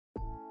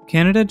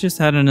Canada just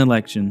had an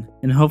election,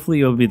 and hopefully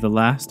it will be the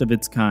last of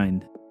its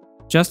kind.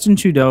 Justin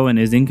Trudeau and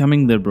his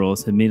incoming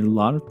Liberals have made a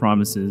lot of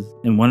promises,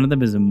 and one of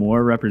them is a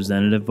more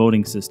representative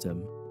voting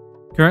system.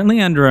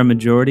 Currently under a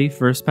majority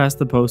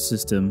first-past-the-post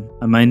system,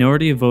 a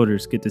minority of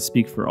voters get to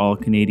speak for all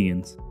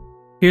Canadians.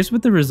 Here's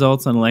what the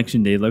results on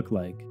election day look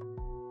like.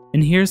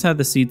 And here's how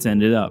the seats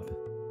ended up.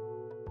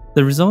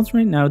 The results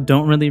right now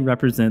don't really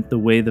represent the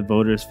way the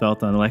voters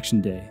felt on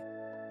election day.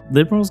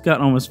 Liberals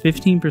got almost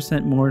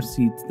 15% more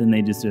seats than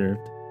they deserved.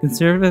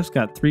 Conservatives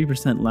got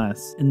 3%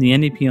 less, and the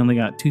NDP only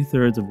got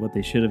 2/3 of what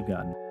they should have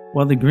gotten,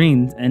 while the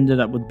Greens ended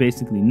up with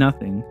basically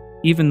nothing,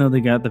 even though they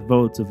got the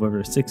votes of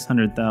over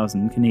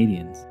 600,000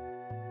 Canadians.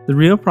 The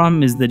real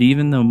problem is that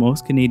even though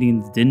most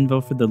Canadians didn't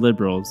vote for the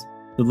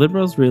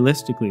Liberals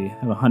realistically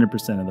have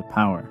 100% of the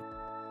power.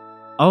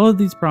 All of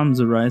these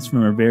problems arise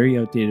from a very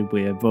outdated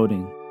way of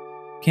voting.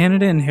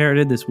 Canada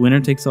inherited this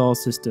winner-takes-all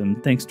system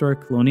thanks to our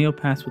colonial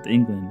past with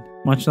England,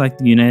 much like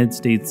the United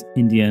States,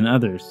 India, and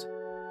others.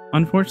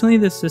 Unfortunately,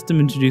 this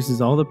system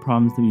introduces all the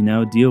problems that we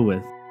now deal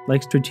with,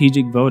 like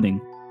strategic voting,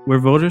 where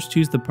voters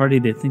choose the party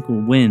they think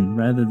will win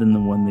rather than the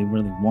one they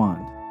really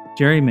want.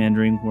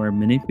 Gerrymandering, where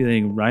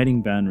manipulating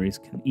riding boundaries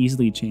can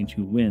easily change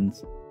who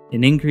wins,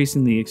 and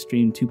increasing the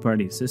extreme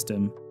two-party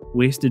system,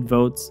 wasted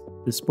votes,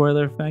 the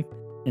spoiler effect,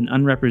 and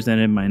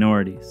unrepresented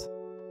minorities.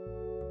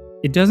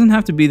 It doesn't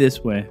have to be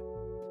this way.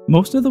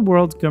 Most of the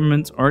world's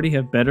governments already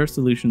have better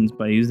solutions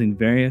by using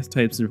various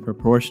types of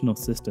proportional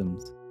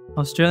systems.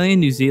 Australia and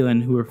New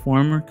Zealand, who were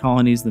former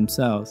colonies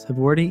themselves, have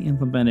already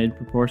implemented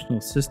proportional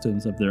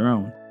systems of their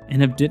own,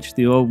 and have ditched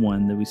the old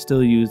one that we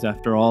still use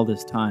after all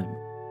this time.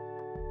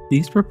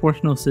 These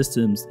proportional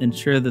systems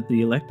ensure that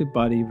the elected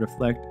body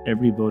reflect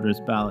every voter's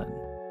ballot.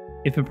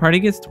 If a party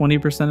gets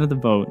 20% of the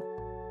vote,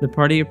 the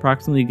party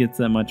approximately gets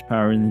that much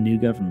power in the new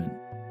government.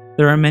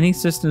 There are many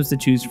systems to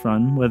choose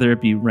from, whether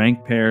it be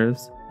ranked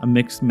pairs, a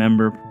mixed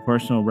member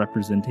proportional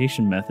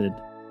representation method,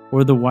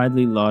 or the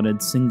widely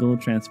lauded single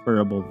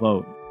transferable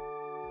vote.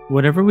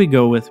 Whatever we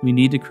go with, we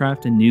need to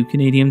craft a new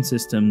Canadian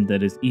system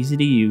that is easy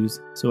to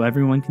use so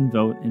everyone can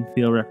vote and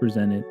feel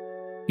represented,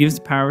 gives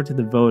power to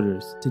the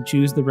voters to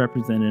choose the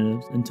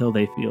representatives until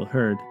they feel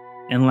heard,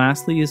 and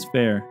lastly is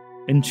fair,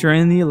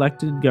 ensuring the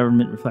elected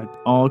government reflect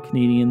all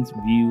Canadians'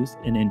 views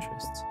and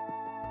interests.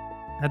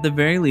 At the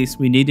very least,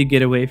 we need to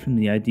get away from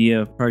the idea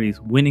of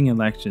parties winning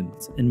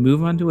elections and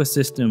move on to a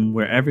system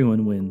where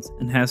everyone wins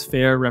and has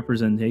fair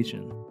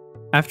representation.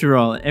 After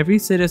all, every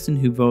citizen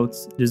who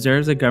votes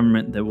deserves a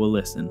government that will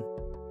listen.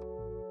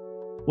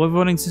 What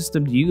voting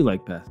system do you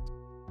like best?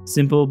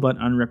 Simple but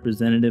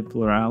unrepresentative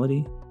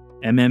plurality?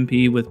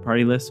 MMP with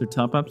party lists or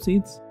top-up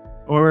seats?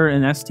 Or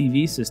an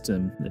STV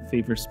system that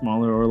favors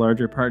smaller or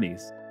larger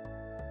parties?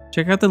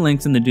 Check out the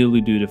links in the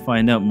doobly-doo to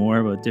find out more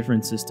about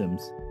different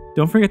systems.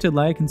 Don't forget to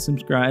like and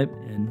subscribe,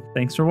 and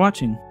thanks for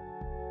watching.